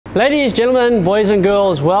Ladies, gentlemen, boys and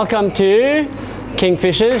girls, welcome to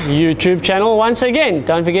Kingfisher's YouTube channel once again.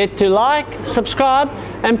 Don't forget to like, subscribe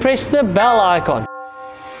and press the bell icon.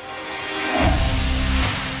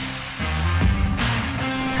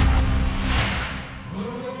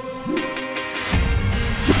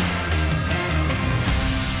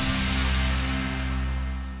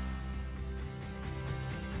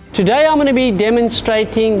 Today I'm going to be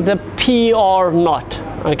demonstrating the PR knot.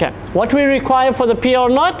 Okay, what we require for the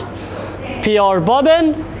PR knot: PR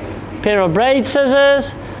bobbin, pair of braid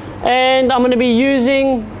scissors, and I'm going to be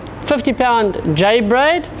using 50-pound J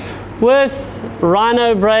braid with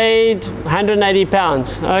rhino braid 180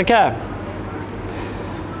 pounds. Okay,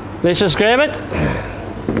 let's just grab it.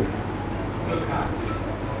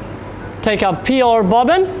 Take our PR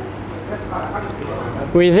bobbin.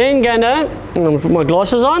 We're then gonna, I'm going to put my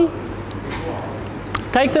glasses on,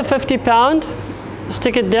 take the 50-pound,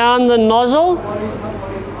 stick it down the nozzle.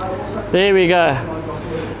 There we go.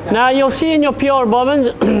 Now you'll see in your PR bobbins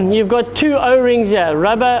you've got two O-rings here,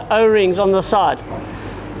 rubber O-rings on the side.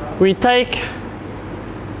 We take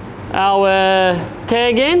our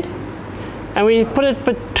tag end and we put it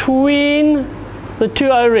between the two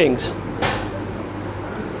O-rings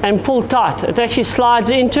and pull tight. It actually slides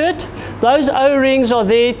into it. Those O-rings are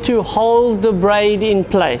there to hold the braid in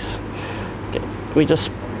place. Okay. We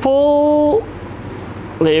just pull.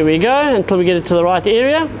 There we go, until we get it to the right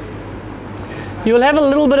area. You'll have a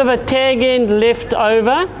little bit of a tag end left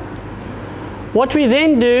over. What we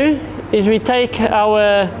then do is we take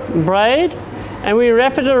our braid and we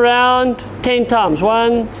wrap it around 10 times.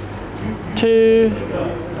 1, 2,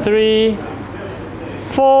 3,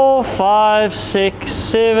 4, 5, 6,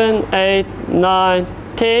 7, 8, 9,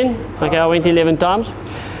 10. Okay, I went 11 times.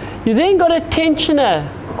 You then got a tensioner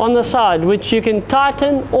on the side which you can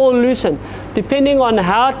tighten or loosen depending on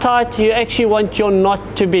how tight you actually want your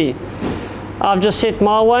knot to be. I've just set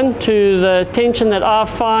my one to the tension that I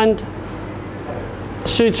find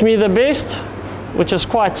suits me the best, which is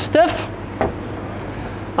quite stiff.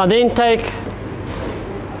 I then take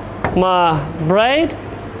my braid.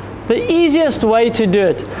 The easiest way to do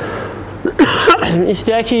it is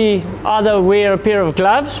to actually either wear a pair of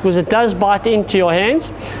gloves, because it does bite into your hands.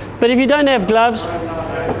 But if you don't have gloves,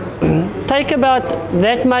 take about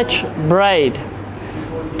that much braid,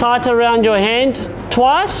 tie it around your hand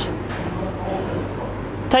twice,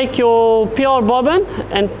 take your PR bobbin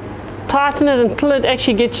and tighten it until it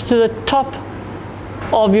actually gets to the top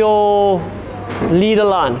of your leader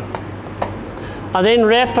line. I then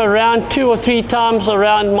wrap around 2 or 3 times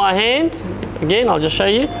around my hand. Again, I'll just show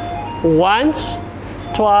you. Once,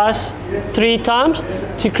 twice, 3 times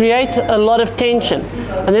to create a lot of tension.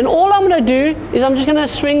 And then all I'm going to do is I'm just going to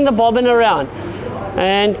swing the bobbin around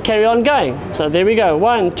and carry on going. So there we go.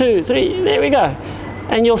 1, 2, 3, there we go.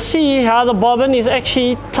 And you'll see how the bobbin is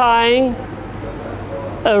actually tying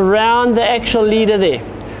around the actual leader there.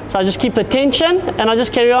 So I just keep the tension and I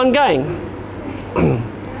just carry on going.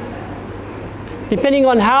 Depending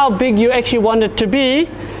on how big you actually want it to be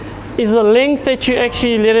is the length that you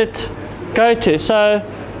actually let it go to. So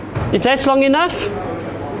if that's long enough,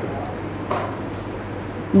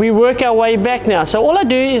 we work our way back now. So all I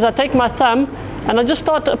do is I take my thumb and I just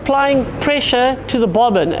start applying pressure to the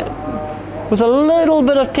bobbin. With a little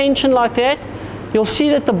bit of tension like that, you'll see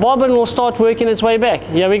that the bobbin will start working its way back.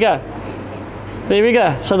 Here we go. There we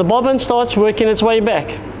go. So the bobbin starts working its way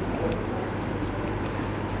back.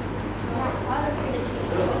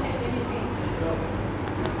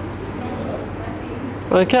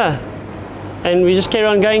 Okay, and we just carry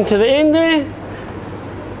on going to the end there.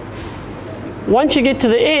 Once you get to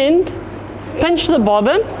the end, pinch the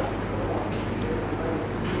bobbin,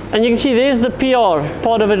 and you can see there's the PR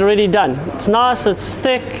part of it already done. It's nice, it's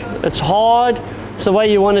thick, it's hard, it's the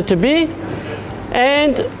way you want it to be.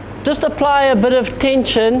 And just apply a bit of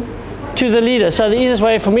tension to the leader. So the easiest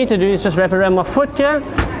way for me to do is just wrap it around my foot here.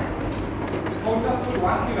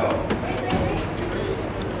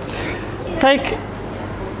 Take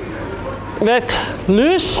that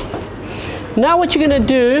loose. Now what you're going to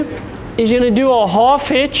do is you're going to do a half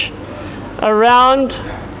hitch around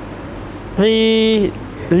the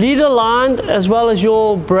leader line as well as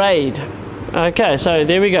your braid. Okay, so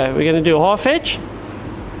there we go. We're going to do a half hitch.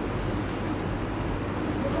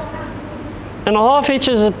 And a half hitch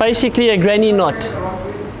is basically a granny knot.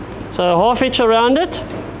 So a half hitch around it,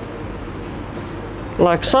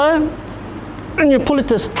 like so, and you pull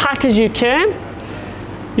it as tight as you can.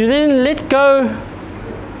 You then let go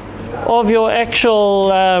of your actual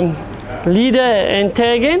leader and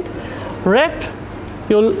tag end. Wrap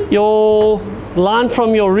your line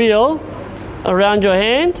from your reel around your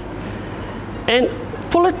hand and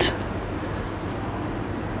pull it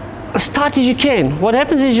as tight as you can. What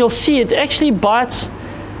happens is you'll see it actually bites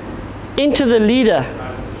into the leader.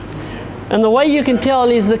 And the way you can tell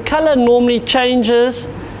is the color normally changes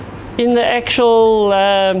in the actual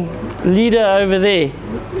leader over there,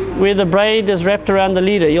 where the braid is wrapped around the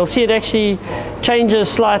leader. You'll see it actually changes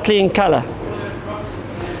slightly in color.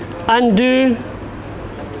 Undo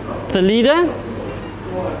the leader.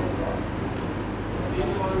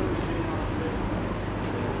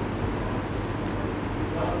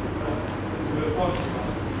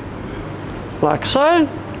 Like so.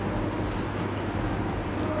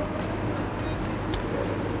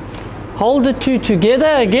 Hold the two together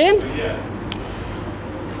again.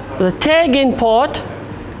 The tag end part,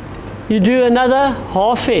 you do another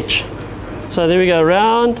half hitch. So there we go,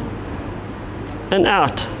 round and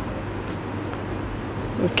out.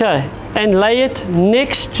 Okay, and lay it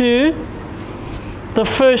next to the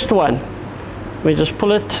first one. We just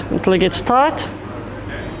pull it until it gets tight.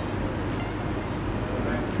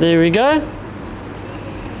 There we go.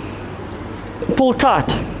 Pull tight.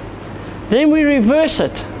 Then we reverse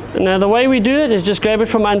it. Now the way we do it is just grab it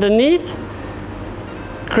from underneath,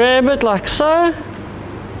 grab it like so,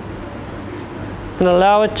 and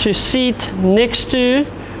allow it to seat next to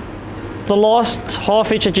the last half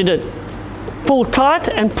hitch that you did. Pull tight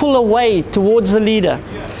and pull away towards the leader.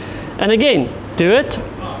 And again, do it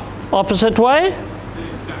opposite way.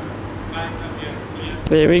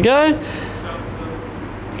 There we go.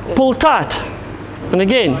 Pull tight. And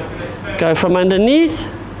again, go from underneath.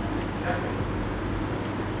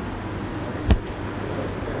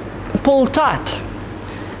 Pull tight.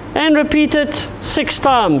 And repeat it 6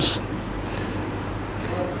 times.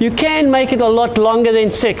 You can make it a lot longer than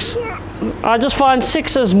 6. I just find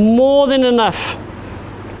 6 is more than enough.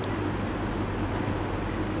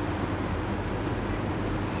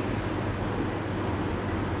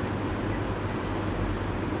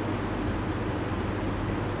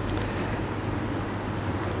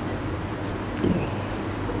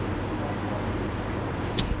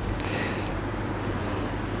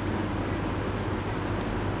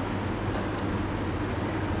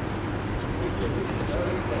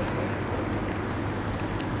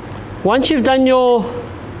 Once you've done your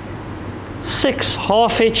 6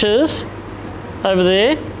 half hitches over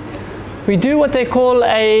there, we do what they call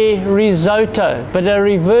a risotto, but a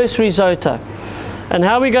reverse risotto. And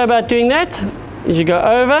how we go about doing that is you go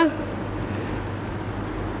over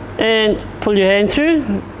and pull your hand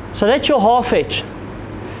through. So that's your half hitch.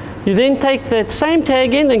 You then take that same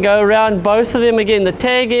tag end and go around both of them again, the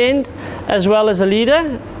tag end as well as the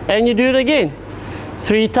leader, and you do it again.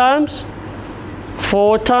 3 times.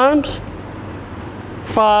 4 times,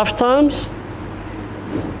 5 times,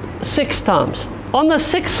 6 times. On the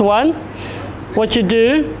 6th one, what you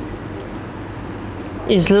do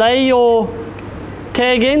is lay your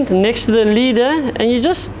tag end next to the leader and you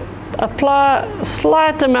just apply a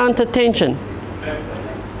slight amount of tension.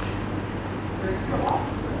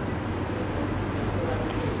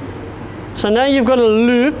 So now you've got a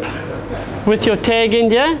loop with your tag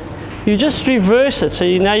end here. You just reverse it. So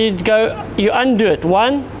now you go, you undo it.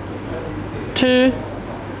 1, 2,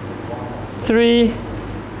 3,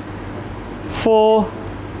 4,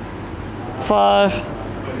 5,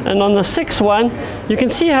 and on the 6th one, you can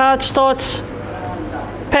see how it starts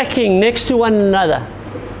packing next to one another.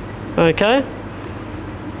 Okay?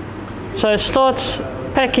 So it starts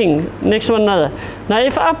packing next to one another. Now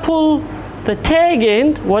if I pull the tag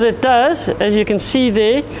end, what it does, as you can see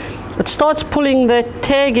there, it starts pulling that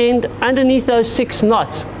tag end underneath those 6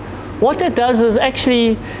 knots. What it does is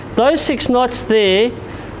actually, those 6 knots there,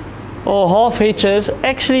 or half hitches,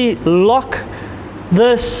 actually lock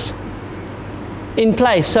this in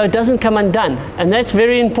place so it doesn't come undone. And that's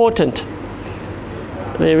very important.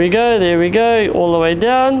 There we go, all the way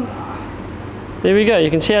down. There we go, you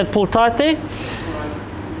can see how it pulled tight there.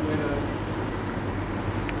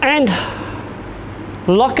 And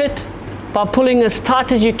lock it by pulling as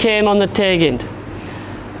tight as you can on the tag end.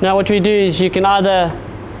 Now what we do is you can either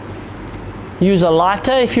use a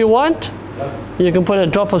lighter if you want, you can put a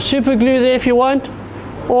drop of super glue there if you want,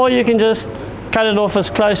 or you can just cut it off as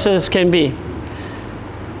close as can be.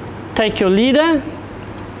 Take your leader,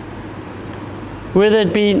 whether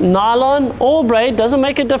it be nylon or braid, doesn't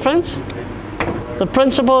make a difference. The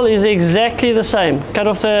principle is exactly the same. Cut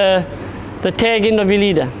off the tag end of your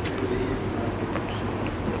leader.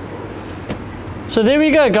 So there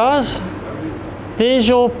we go, guys. There's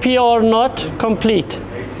your PR knot complete.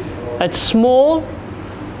 It's small.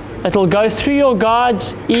 It will go through your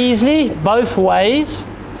guides easily, both ways.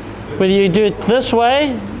 Whether you do it this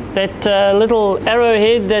way, that little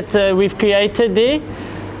arrowhead that we've created there,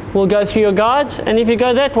 will go through your guides, and if you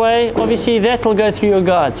go that way, obviously that will go through your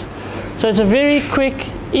guides. So it's a very quick,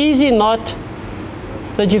 easy knot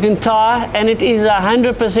that you can tie, and it is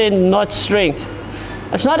 100% knot strength.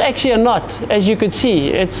 It's not actually a knot, as you could see.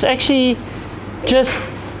 It's actually just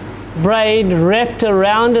braid wrapped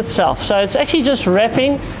around itself. So it's actually just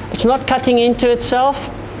wrapping. It's not cutting into itself.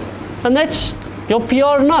 And that's your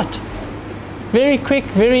PR knot. Very quick,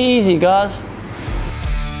 very easy, guys.